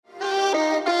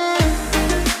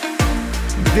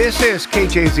This is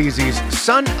KJZZ's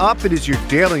Sun Up. It is your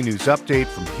daily news update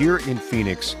from here in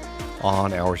Phoenix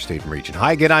on our state and region.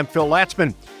 Hi again, I'm Phil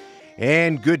Latzman,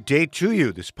 and good day to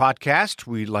you. This podcast,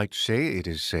 we like to say it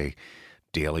is a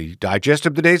daily digest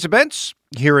of the day's events.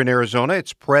 Here in Arizona,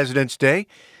 it's President's Day.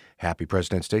 Happy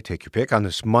President's Day. Take your pick on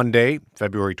this Monday,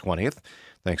 February 20th.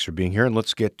 Thanks for being here, and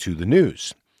let's get to the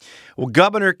news. Well,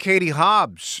 Governor Katie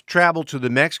Hobbs traveled to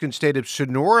the Mexican state of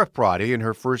Sonora Friday in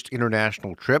her first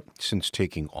international trip since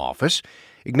taking office.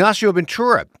 Ignacio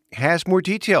Ventura has more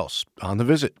details on the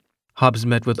visit. Hobbs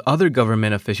met with other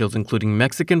government officials, including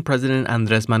Mexican President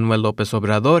Andrés Manuel López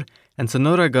Obrador and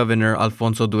Sonora Governor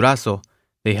Alfonso Durazo.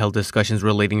 They held discussions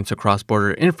relating to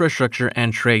cross-border infrastructure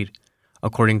and trade.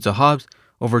 According to Hobbs,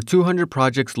 over 200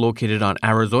 projects located on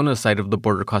Arizona's side of the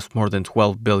border cost more than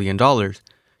 $12 billion.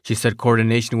 She said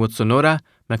coordination with Sonora,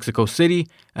 Mexico City,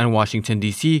 and Washington,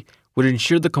 D.C. would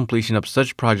ensure the completion of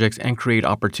such projects and create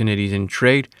opportunities in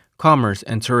trade, commerce,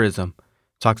 and tourism.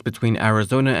 Talks between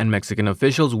Arizona and Mexican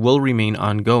officials will remain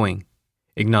ongoing.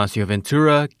 Ignacio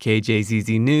Ventura,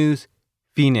 KJZZ News,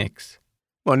 Phoenix.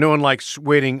 Well, no one likes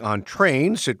waiting on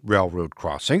trains at railroad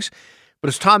crossings. But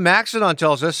as Tom Maxedon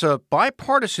tells us, a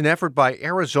bipartisan effort by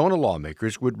Arizona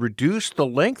lawmakers would reduce the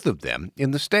length of them in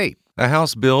the state. A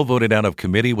House bill voted out of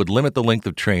committee would limit the length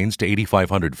of trains to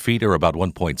 8,500 feet or about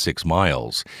 1.6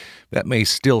 miles. That may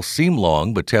still seem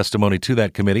long, but testimony to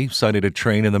that committee cited a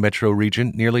train in the metro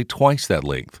region nearly twice that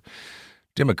length.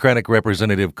 Democratic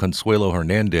Representative Consuelo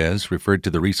Hernandez referred to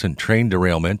the recent train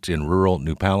derailment in rural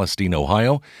New Palestine,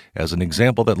 Ohio, as an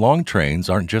example that long trains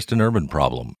aren't just an urban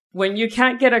problem. When you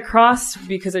can't get across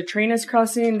because a train is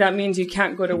crossing, that means you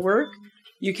can't go to work,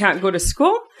 you can't go to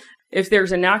school. If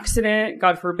there's an accident,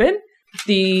 God forbid,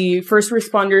 the first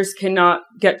responders cannot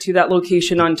get to that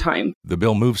location on time. The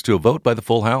bill moves to a vote by the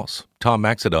full House. Tom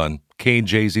Maxedon,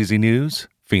 KJZZ News,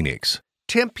 Phoenix.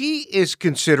 Tempe is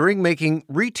considering making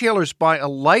retailers buy a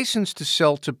license to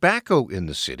sell tobacco in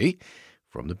the city.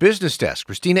 From the business desk,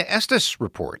 Christina Estes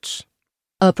reports.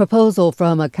 A proposal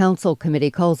from a council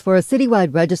committee calls for a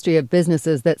citywide registry of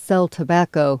businesses that sell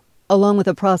tobacco, along with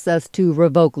a process to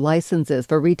revoke licenses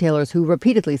for retailers who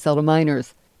repeatedly sell to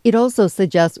minors. It also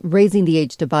suggests raising the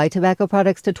age to buy tobacco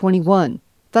products to 21.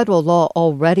 Federal law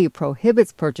already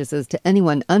prohibits purchases to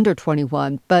anyone under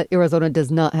 21, but Arizona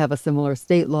does not have a similar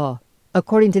state law.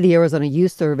 According to the Arizona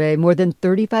Youth Survey, more than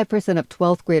 35% of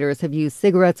 12th graders have used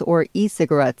cigarettes or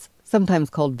e-cigarettes, sometimes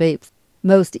called vapes.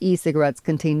 Most e-cigarettes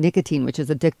contain nicotine, which is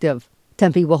addictive.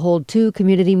 Tempe will hold 2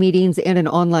 community meetings and an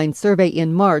online survey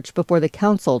in March before the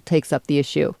council takes up the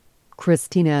issue.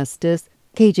 Christina Estes,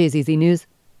 KJZZ News,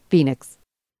 Phoenix.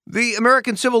 The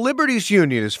American Civil Liberties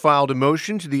Union has filed a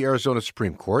motion to the Arizona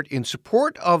Supreme Court in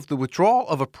support of the withdrawal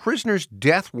of a prisoner's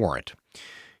death warrant.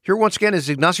 Here once again is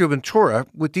Ignacio Ventura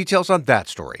with details on that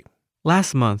story.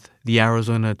 Last month, the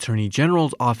Arizona Attorney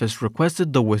General's office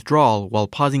requested the withdrawal while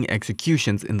pausing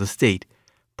executions in the state.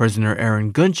 Prisoner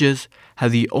Aaron Gunches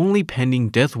had the only pending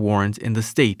death warrant in the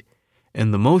state.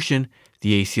 In the motion,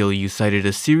 the ACLU cited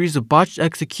a series of botched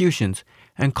executions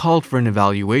and called for an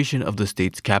evaluation of the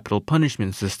state's capital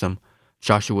punishment system.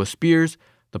 Joshua Spears,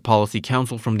 the policy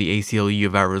counsel from the ACLU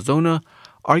of Arizona,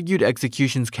 argued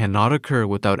executions cannot occur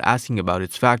without asking about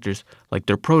its factors, like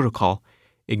their protocol.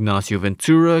 Ignacio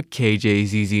Ventura,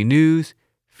 KJZZ News,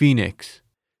 Phoenix.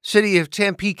 City of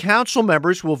Tempe council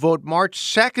members will vote March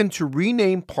 2nd to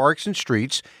rename parks and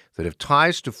streets that have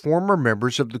ties to former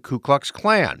members of the Ku Klux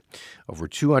Klan. Over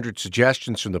 200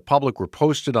 suggestions from the public were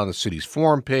posted on the city's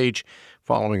forum page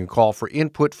following a call for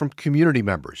input from community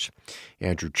members.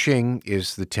 Andrew Ching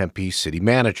is the Tempe city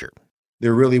manager.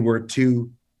 There really were 2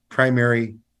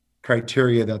 primary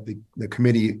criteria that the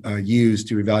committee used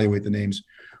to evaluate the names.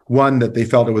 One, that they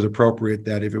felt it was appropriate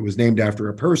that if it was named after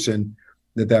a person,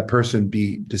 that person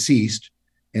be deceased.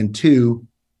 And 2,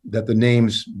 that the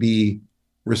names be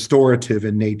restorative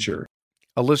in nature.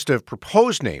 A list of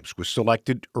proposed names was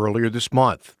selected earlier this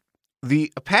month.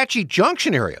 The Apache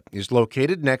Junction area is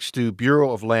located next to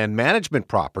Bureau of Land Management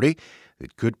property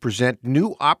that could present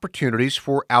new opportunities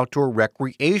for outdoor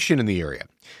recreation in the area.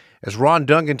 As Ron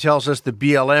Dungan tells us, the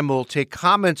BLM will take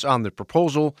comments on the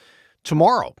proposal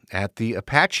tomorrow at the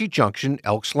Apache Junction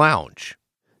Elks Lounge.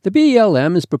 The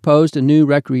BLM has proposed a new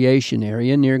recreation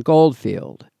area near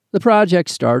Goldfield. The project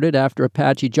started after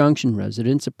Apache Junction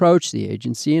residents approached the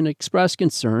agency and expressed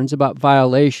concerns about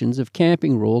violations of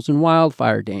camping rules and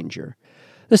wildfire danger.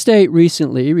 The state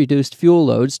recently reduced fuel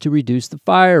loads to reduce the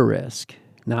fire risk.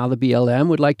 Now the BLM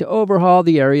would like to overhaul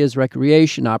the area's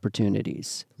recreation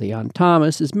opportunities. Leon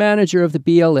Thomas is manager of the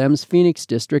BLM's Phoenix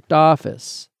District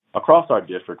office. Across our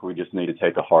district, we just need to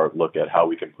take a hard look at how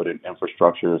we can put in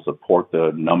infrastructure to support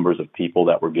the numbers of people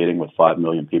that we're getting with 5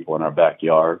 million people in our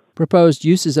backyard. Proposed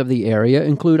uses of the area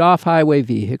include off-highway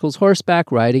vehicles,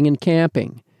 horseback riding, and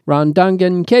camping. Ron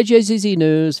Dungan, KJZZ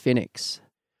News, Phoenix.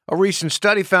 A recent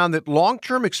study found that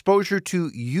long-term exposure to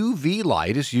UV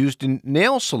light as used in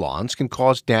nail salons can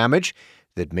cause damage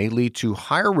that may lead to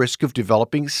higher risk of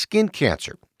developing skin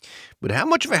cancer. But how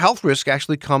much of a health risk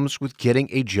actually comes with getting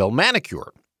a gel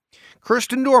manicure?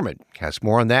 Kirsten Dorman has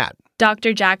more on that.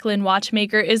 Dr. Jacqueline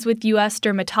Watchmaker is with U.S.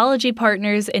 Dermatology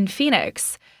Partners in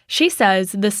Phoenix. She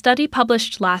says the study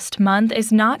published last month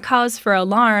is not cause for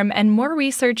alarm and more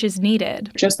research is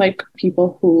needed. Just like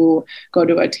people who go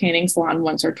to a tanning salon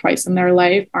once or twice in their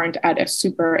life aren't at a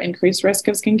super increased risk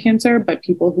of skin cancer, but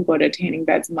people who go to tanning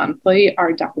beds monthly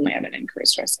are definitely at an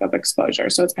increased risk of exposure.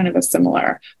 So it's kind of a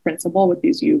similar principle with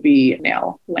these UV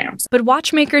nail lamps. But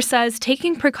Watchmaker says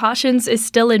taking precautions is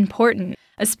still important,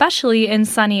 especially in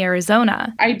sunny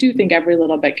Arizona. I do think every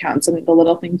little bit counts, and the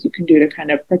little things you can do to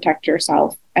kind of protect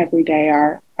yourself every day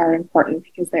are important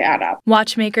because they add up.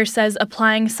 Watchmaker says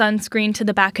applying sunscreen to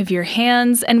the back of your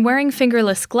hands and wearing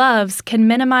fingerless gloves can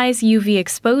minimize UV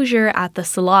exposure at the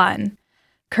salon.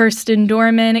 Kirsten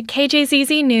Dorman,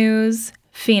 KJZZ News,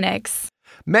 Phoenix.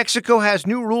 Mexico has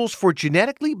new rules for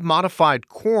genetically modified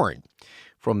corn.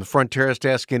 From the Fronteras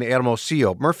desk in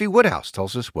Hermosillo, Murphy Woodhouse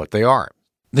tells us what they are.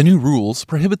 The new rules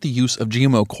prohibit the use of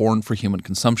GMO corn for human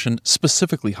consumption,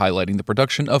 specifically highlighting the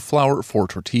production of flour for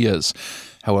tortillas.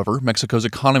 However, Mexico's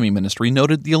economy ministry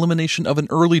noted the elimination of an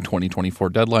early 2024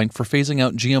 deadline for phasing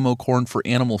out GMO corn for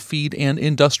animal feed and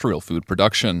industrial food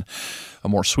production. A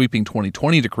more sweeping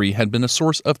 2020 decree had been a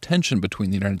source of tension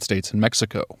between the United States and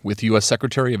Mexico, with U.S.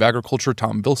 Secretary of Agriculture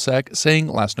Tom Vilsack saying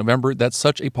last November that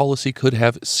such a policy could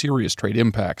have serious trade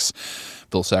impacts.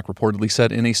 Vilsack reportedly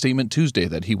said in a statement Tuesday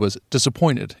that he was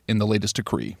disappointed in the latest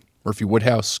decree. Murphy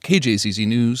Woodhouse, KJZZ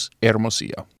News,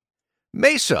 Hermosillo.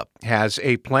 Mesa has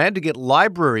a plan to get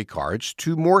library cards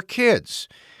to more kids.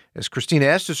 As Christina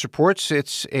Estes reports,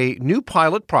 it's a new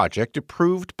pilot project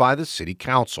approved by the city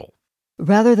council.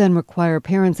 Rather than require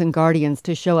parents and guardians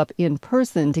to show up in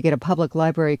person to get a public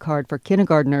library card for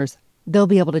kindergartners, they'll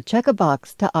be able to check a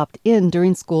box to opt in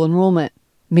during school enrollment.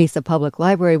 Mesa Public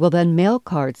Library will then mail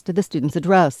cards to the student's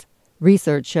address.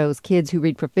 Research shows kids who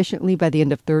read proficiently by the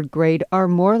end of third grade are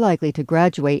more likely to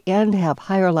graduate and have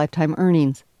higher lifetime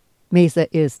earnings. Mesa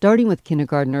is starting with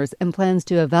kindergartners and plans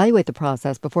to evaluate the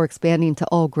process before expanding to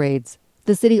all grades.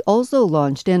 The city also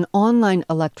launched an online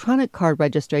electronic card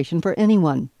registration for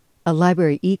anyone. A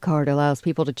library e-card allows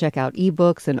people to check out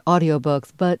e-books and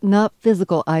audiobooks, but not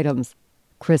physical items.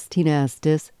 Christina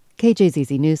Estes,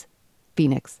 KJZZ News,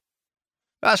 Phoenix.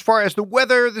 As far as the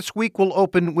weather, this week will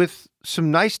open with some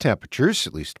nice temperatures,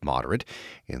 at least moderate,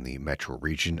 in the metro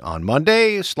region on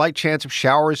Monday. A slight chance of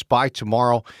showers by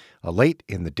tomorrow, late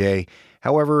in the day.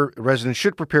 However, residents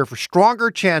should prepare for stronger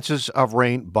chances of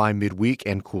rain by midweek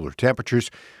and cooler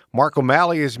temperatures. Mark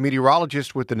O'Malley is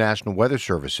meteorologist with the National Weather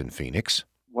Service in Phoenix.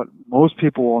 What most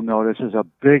people will notice is a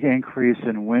big increase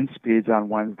in wind speeds on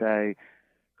Wednesday.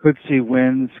 Could see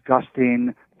winds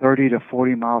gusting 30 to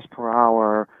 40 miles per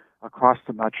hour across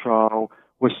the metro,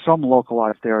 with some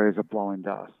localized areas of blowing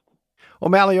dust.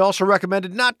 O'Malley also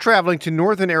recommended not traveling to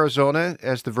northern Arizona,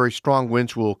 as the very strong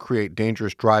winds will create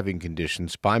dangerous driving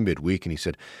conditions by midweek. And he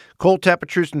said cold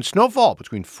temperatures and snowfall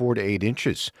between 4 to 8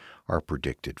 inches are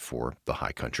predicted for the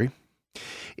high country.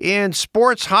 In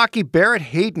sports hockey, Barrett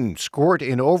Hayden scored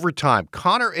in overtime.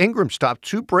 Connor Ingram stopped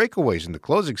 2 breakaways in the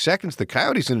closing seconds. The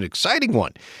Coyotes, in an exciting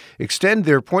one, extend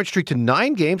their point streak to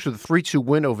 9 games with a 3-2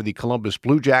 win over the Columbus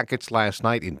Blue Jackets last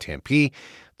night in Tempe.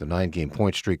 The 9-game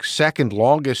point streak, second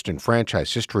longest in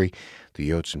franchise history. The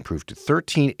Yotes improved to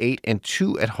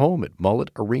 13-8-2 at home at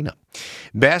Mullet Arena.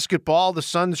 Basketball, the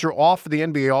Suns are off for the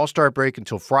NBA All-Star break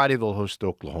until Friday. They'll host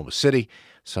Oklahoma City.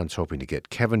 Suns hoping to get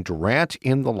Kevin Durant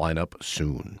in the lineup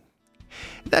soon.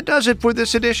 That does it for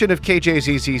this edition of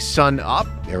KJZZ's Sun Up,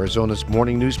 Arizona's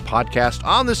morning news podcast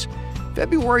on this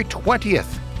February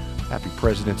 20th. Happy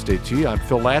President's Day to you. I'm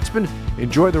Phil Latzman.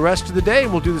 Enjoy the rest of the day,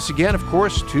 and we'll do this again, of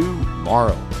course,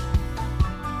 tomorrow.